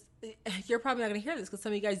list, you're probably not going to hear this because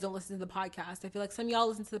some of you guys don't listen to the podcast. I feel like some of y'all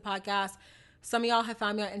listen to the podcast. Some of y'all have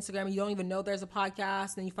found me on Instagram and you don't even know there's a podcast,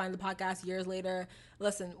 and then you find the podcast years later.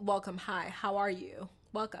 Listen, welcome. Hi, how are you?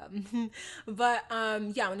 Welcome. But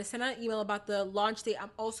I'm going to send out an email about the launch date.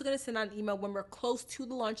 I'm also going to send out an email when we're close to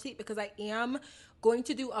the launch date, because I am going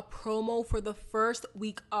to do a promo for the first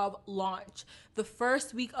week of launch. The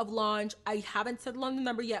first week of launch, I haven't settled on the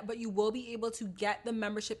number yet, but you will be able to get the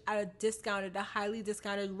membership at a highly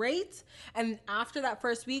discounted rate. And after that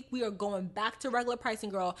first week, we are going back to regular pricing,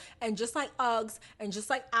 girl. And just like Uggs, and just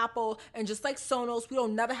like Apple, and just like Sonos, we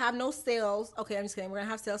don't never have no sales. Okay, I'm just kidding. We're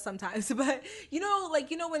gonna have sales sometimes, but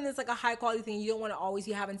when there's like a high quality thing, you don't want to always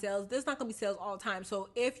be having sales. There's not gonna be sales all the time. So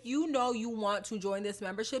if you know you want to join this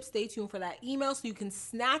membership, stay tuned for that email so you can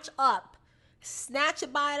snatch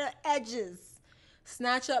it by the edges.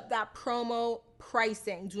 Snatch up that promo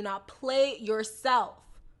pricing. Do not play yourself.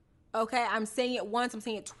 Okay, I'm saying it once, I'm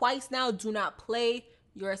saying it twice now. Do not play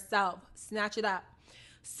yourself. Snatch it up.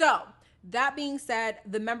 So, that being said,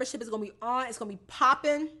 the membership is going to be on. It's going to be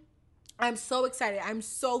popping. I'm so excited. I'm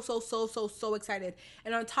so excited.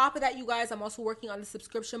 And on top of that, you guys, I'm also working on the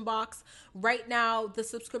subscription box. Right now, the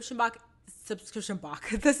subscription box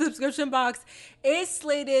is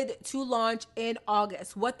slated to launch in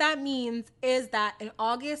August. What that means is that in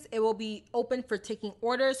August, it will be open for taking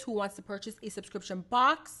orders who wants to purchase a subscription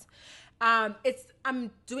box.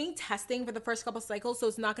 I'm doing testing for the first couple cycles, so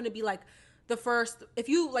it's not going to be like the first, if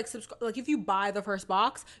you if you buy the first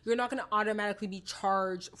box, you're not going to automatically be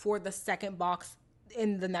charged for the second box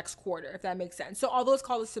in the next quarter, if that makes sense. So although it's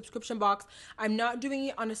called a subscription box, I'm not doing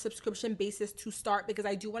it on a subscription basis to start, because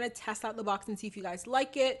I do want to test out the box and see if you guys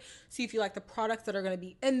like it, see if you like the products that are going to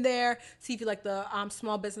be in there, see if you like the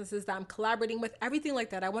small businesses that I'm collaborating with, everything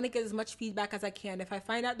like that. I want to get as much feedback as I can. If I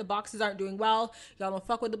find out the boxes aren't doing well, y'all don't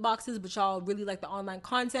fuck with the boxes, but y'all really like the online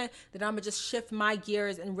content, then I'm gonna just shift my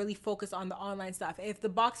gears and really focus on the online stuff. If the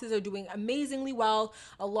boxes are doing amazingly well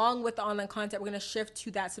along with the online content, we're going to shift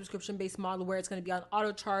to that subscription based model where it's going to be on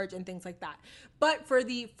auto charge and things like that. But for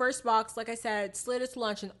the first box, like I said, slated to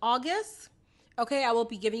launch in August. Okay, I will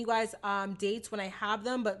be giving you guys dates when I have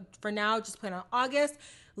them, but for now, just plan on August.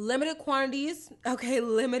 Limited quantities. Okay,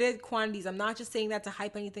 limited quantities. I'm not just saying that to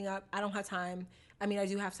hype anything up. I don't have time. I mean, I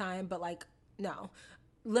do have time, but like, no.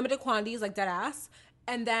 Limited quantities, like dead ass.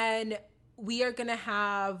 And then we are going to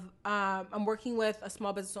have, I'm working with a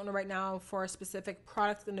small business owner right now for a specific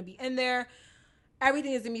product going to be in there.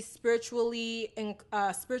 Everything is going to be spiritual and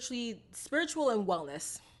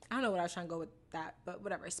wellness. I don't know what I was trying to go with that, but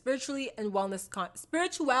whatever. Spirituality and wellness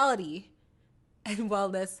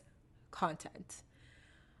content.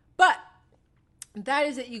 But that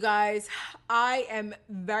is it, you guys. I am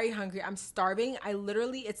very hungry. I'm starving.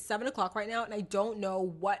 It's 7:00 right now, and I don't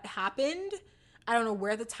know what happened. I don't know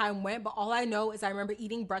where the time went, but all I know is I remember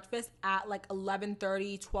eating breakfast at like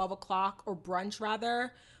 11:30, 12 o'clock, or brunch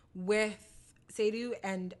rather, with Sadhu,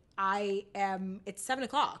 and it's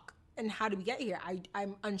 7:00. And how did we get here?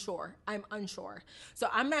 I'm unsure. So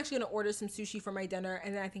I'm actually going to order some sushi for my dinner,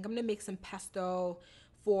 and then I think I'm going to make some pesto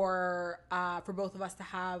for both of us to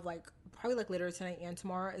have probably later tonight and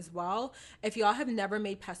tomorrow as well. If y'all have never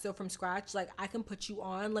made pesto from scratch, I can put you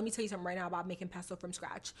on. Let me tell you something right now about making pesto from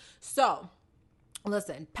scratch. So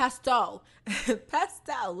Listen, pesto,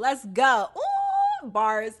 pesto, let's go. Ooh,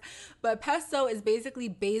 bars. But pesto is basically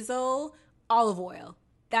basil, olive oil,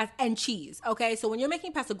 and cheese. Okay, so when you're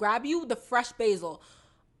making pesto, grab you the fresh basil.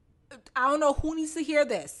 I don't know who needs to hear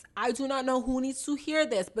this. I do not know who needs to hear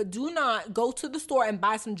this, but do not go to the store and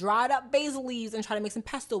buy some dried up basil leaves and try to make some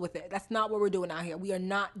pesto with it. That's not what we're doing out here. We are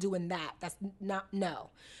not doing that. That's not,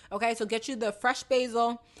 no. Okay, so get you the fresh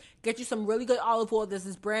basil, get you some really good olive oil. There's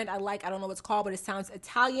this brand I like. I don't know what it's called, but it sounds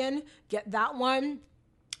Italian. Get that one.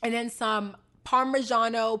 And then some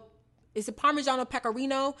Parmigiano. Is it Parmigiano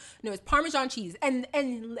Pecorino? No, it's Parmesan cheese. And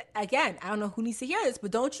again, I don't know who needs to hear this,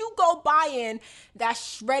 but don't you go buying that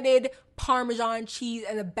shredded Parmesan cheese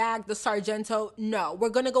in the bag, the Sargento. No, we're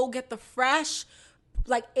going to go get the fresh,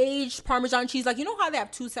 like aged Parmesan cheese. Like, you know how they have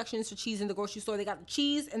two sections for cheese in the grocery store? They got the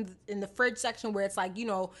cheese in the fridge section where it's like, you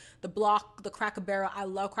know, the block, the Cracker Barrel. I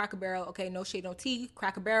love Cracker Barrel. Okay, no shade, no tea.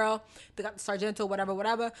 Cracker Barrel. They got the Sargento,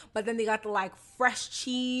 whatever. But then they got the like fresh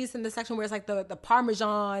cheese in the section where it's like the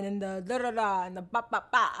Parmesan and the da-da-da and the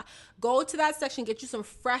ba-ba-ba. Go to that section, get you some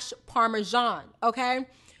fresh Parmesan, okay?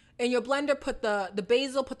 In your blender, put the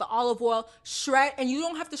basil, put the olive oil, shred, and you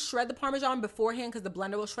don't have to shred the Parmesan beforehand because the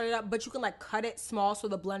blender will shred it up, but you can like cut it small so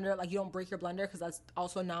the blender, like you don't break your blender because that's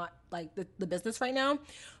also not like the business right now.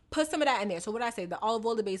 Put some of that in there. So what did I say? The olive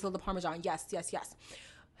oil, the basil, the Parmesan. Yes.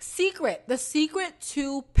 The secret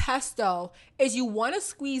to pesto is you want to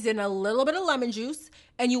squeeze in a little bit of lemon juice,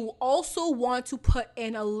 and you also want to put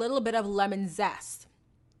in a little bit of lemon zest.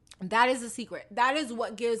 That is the secret. That is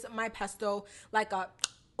what gives my pesto like a,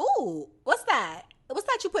 ooh, what's that? What's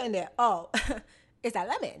that you put in there? Oh, it's that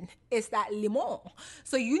lemon. It's that limon.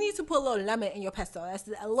 So you need to put a little lemon in your pesto. That's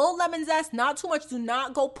a little lemon zest, not too much. Do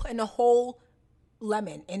not go putting a whole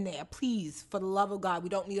lemon in there. Please, for the love of God, we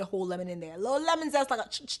don't need a whole lemon in there. A little lemon zest, like a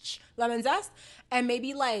lemon zest. And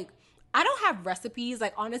maybe like, I don't have recipes.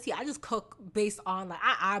 Like, honestly, I just cook based on, like,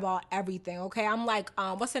 I eyeball everything, okay? I'm like,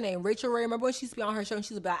 what's her name? Rachel Ray. Remember when she used to be on her show and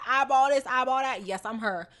she used to be like, eyeball this, eyeball that? Yes, I'm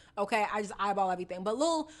her, okay? I just eyeball everything. But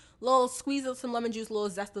little squeeze of some lemon juice, little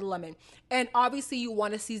zest of the lemon. And obviously, you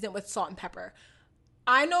want to season it with salt and pepper.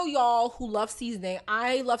 I know y'all who love seasoning.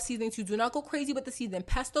 I love seasoning too. Do not go crazy with the seasoning.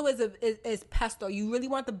 Pesto is pesto. You really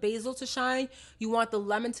want the basil to shine. You want the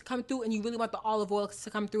lemon to come through, and you really want the olive oil to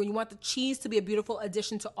come through. And you want the cheese to be a beautiful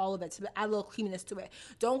addition to all of it, to add a little creaminess to it.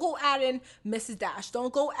 Don't go add in Mrs. Dash.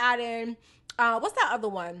 Don't go add in, what's that other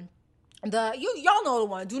one? Y'all know the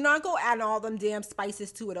one. Do not go adding all them damn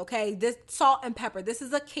spices to it, okay? This salt and pepper. This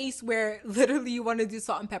is a case where literally you want to do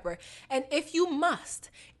salt and pepper. And if you must,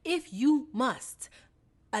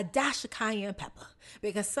 a dash of cayenne pepper,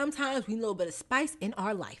 because sometimes we need a little bit of spice in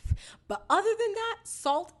our life. But other than that,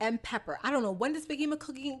 salt and pepper. I don't know when this became a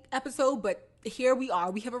cooking episode, but here we are.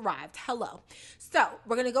 We have arrived. Hello. So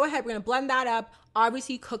we're going to go ahead. We're going to blend that up.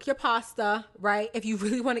 Obviously, cook your pasta, right? If you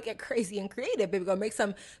really want to get crazy and creative, baby, go make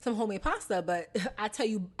some homemade pasta. But I tell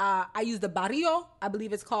you, I use the barrio, I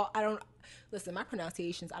believe it's called. Listen, my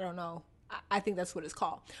pronunciations, I don't know. I think that's what it's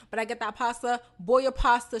called. But I get that pasta, boil your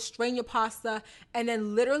pasta, strain your pasta, and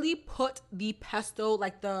then literally put the pesto,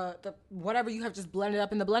 like the whatever you have just blended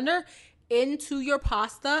up in the blender, into your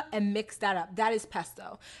pasta and mix that up. That is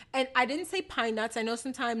pesto. And I didn't say pine nuts. I know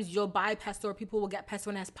sometimes you'll buy pesto or people will get pesto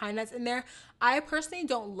and it has pine nuts in there. I personally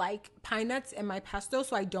don't like pine nuts in my pesto,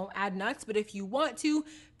 so I don't add nuts. But if you want to,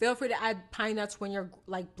 feel free to add pine nuts when you're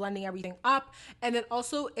like blending everything up. And then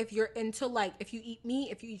also if you're into like, if you eat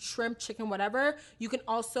meat, if you eat shrimp, chicken, whatever, you can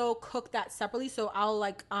also cook that separately. So I'll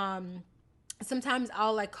like, sometimes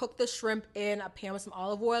I'll like cook the shrimp in a pan with some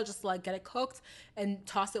olive oil just to like get it cooked and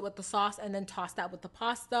toss it with the sauce and then toss that with the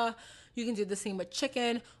pasta. You can do the same with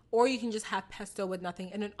chicken, or you can just have pesto with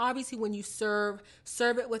nothing. And then obviously when you serve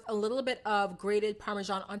it with a little bit of grated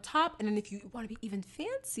Parmesan on top. And then if you want to be even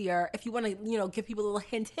fancier, if you want to, give people a little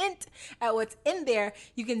hint at what's in there,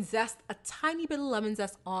 you can zest a tiny bit of lemon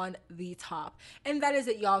zest on the top. And that is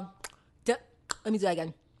it, y'all. Let me do that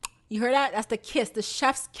again. You heard that? That's the kiss, the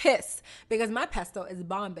chef's kiss, because my pesto is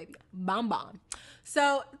bomb, baby. Bomb.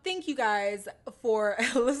 So thank you guys for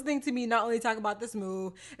listening to me not only talk about this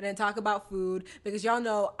move and then talk about food, because y'all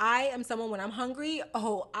know I am someone when I'm hungry,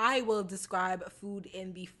 I will describe food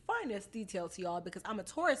in the finest detail to y'all because I'm a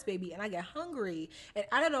Taurus, baby, and I get hungry. And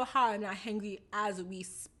I don't know how I'm not hungry as we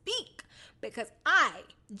speak, because I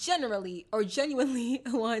genuinely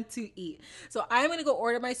want to eat. So I'm going to go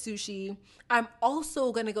order my sushi. I'm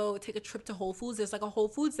also going to go take a trip to Whole Foods. There's like a Whole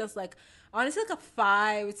Foods that's like, honestly, like a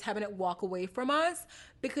 5-10 minute walk away from us,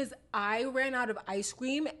 because I ran out of ice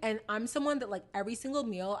cream, and I'm someone that like every single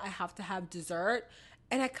meal I have to have dessert.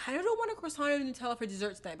 And I kind of don't want a croissant and Nutella for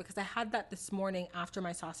dessert tonight because I had that this morning after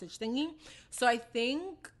my sausage thingy. So I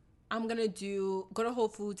think I'm going to go to Whole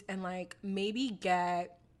Foods and like maybe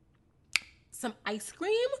get some ice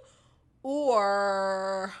cream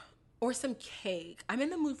or some cake. I'm in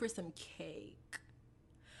the mood for some cake.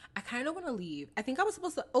 I kind of want to leave. I think I was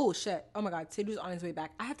supposed to, oh shit. Oh my God. Sidhu's on his way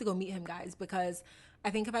back. I have to go meet him, guys, because I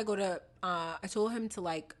think if I go to, I told him to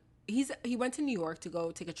like, he went to New York to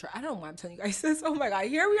go take a trip. I don't know why I'm telling you guys this. Oh my God.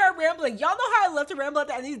 Here we are rambling. Y'all know how I love to ramble at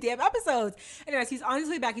the end of these damn episodes. Anyways, he's on his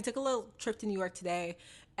way back. He took a little trip to New York today.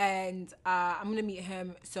 And I'm going to meet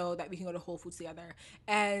him so that we can go to Whole Foods together.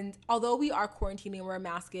 And although we are quarantining and we're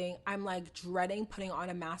masking, I'm like dreading putting on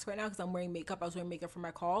a mask right now because I'm wearing makeup. I was wearing makeup for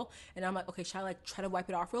my call. And I'm like, okay, should I like try to wipe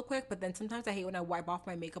it off real quick? But then sometimes I hate when I wipe off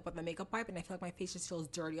my makeup with the makeup wipe and I feel like my face just feels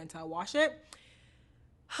dirty until I wash it.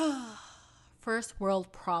 First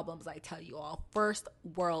world problems, I tell you all. First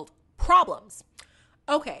world problems.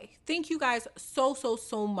 Okay, thank you guys so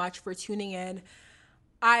much for tuning in.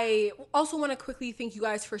 I also want to quickly thank you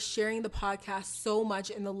guys for sharing the podcast so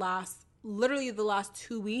much in the last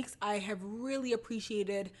 2 weeks. I have really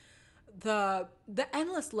appreciated the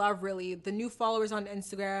endless love, really. The new followers on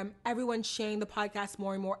Instagram, everyone sharing the podcast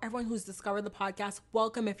more and more, everyone who's discovered the podcast,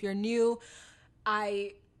 welcome if you're new.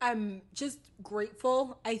 I'm just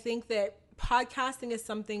grateful. I think that podcasting is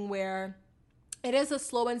something where it is a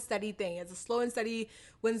slow and steady thing. It's a slow and steady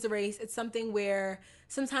wins the race. It's something where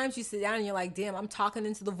sometimes you sit down and you're like, damn, I'm talking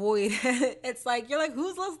into the void. It's like, you're like,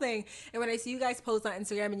 who's listening? And when I see you guys post on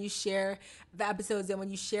Instagram and you share the episodes and when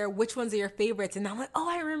you share which ones are your favorites, and I'm like, oh,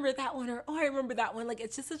 I remember that one, or oh, I remember that one. Like,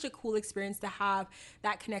 it's just such a cool experience to have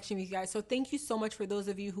that connection with you guys. So thank you so much for those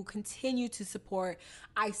of you who continue to support.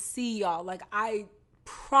 I see y'all. Like, I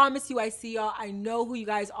promise you I see y'all. I know who you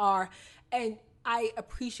guys are. And I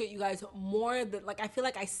appreciate you guys more than, like, I feel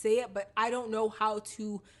like I say it, but I don't know how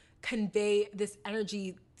to convey this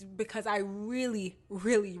energy because I really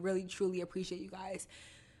truly appreciate you guys.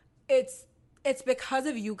 It's because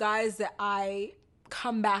of you guys that I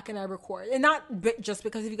come back and I record, and not just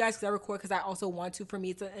because of you guys, because I record because I also want to. For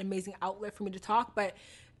me, it's an amazing outlet for me to talk, but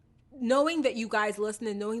knowing that you guys listen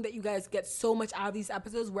and knowing that you guys get so much out of these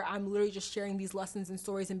episodes where I'm literally just sharing these lessons and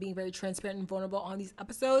stories and being very transparent and vulnerable on these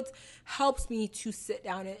episodes helps me to sit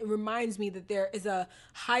down. And it reminds me that there is a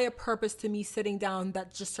higher purpose to me sitting down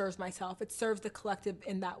that just serves myself. It serves the collective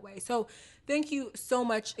in that way. So thank you so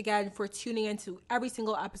much again for tuning into every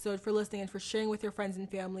single episode, for listening, and for sharing with your friends and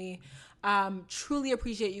family. Truly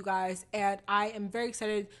appreciate you guys, and I am very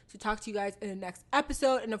excited to talk to you guys in the next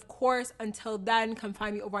episode. And of course, until then, come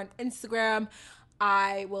find me over on Instagram.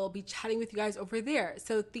 I will be chatting with you guys over there.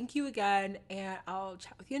 So thank you again, and I'll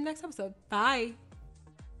chat with you in the next episode. Bye.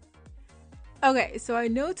 Okay, so I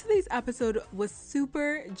know today's episode was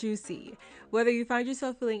super juicy. Whether you find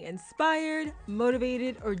yourself feeling inspired,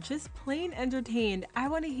 motivated, or just plain entertained, I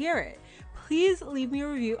want to hear it. Please leave me a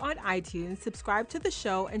review on iTunes, subscribe to the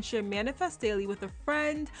show, and share Manifest Daily with a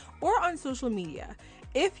friend or on social media.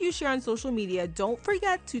 If you share on social media, don't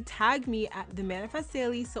forget to tag me at the Manifest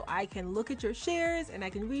Daily so I can look at your shares and I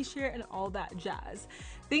can reshare and all that jazz.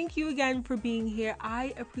 Thank you again for being here.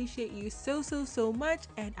 I appreciate you so much,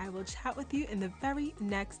 and I will chat with you in the very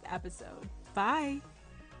next episode. Bye.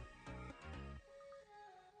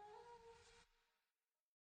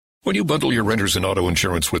 When you bundle your renters and auto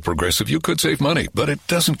insurance with Progressive, you could save money, but it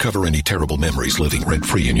doesn't cover any terrible memories living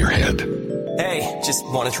rent-free in your head. Hey, just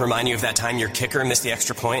wanted to remind you of that time your kicker missed the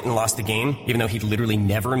extra point and lost the game. Even though he'd literally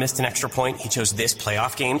never missed an extra point, he chose this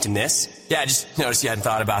playoff game to miss. Yeah, just noticed you hadn't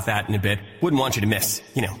thought about that in a bit. Wouldn't want you to miss,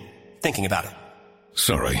 thinking about it.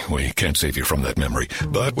 Sorry, we can't save you from that memory,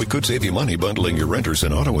 but we could save you money bundling your renters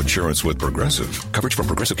and auto insurance with Progressive. Coverage from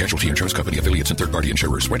Progressive Casualty Insurance Company, affiliates, and third-party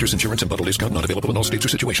insurers. Renters insurance and bundle discount not available in all states or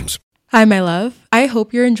situations. Hi, my love. I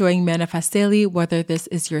hope you're enjoying Manifest Daily, whether this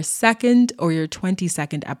is your second or your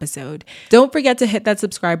 22nd episode. Don't forget to hit that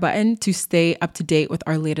subscribe button to stay up to date with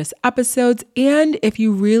our latest episodes. And if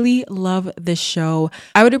you really love this show,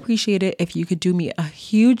 I would appreciate it if you could do me a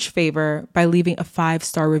huge favor by leaving a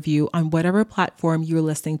 5-star review on whatever platform you're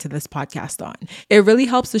listening to this podcast on. It really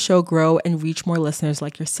helps the show grow and reach more listeners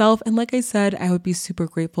like yourself. And like I said, I would be super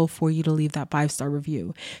grateful for you to leave that 5-star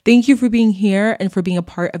review. Thank you for being here and for being a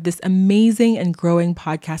part of this amazing and growing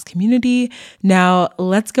podcast community. Now,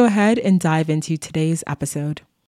 let's go ahead and dive into today's episode.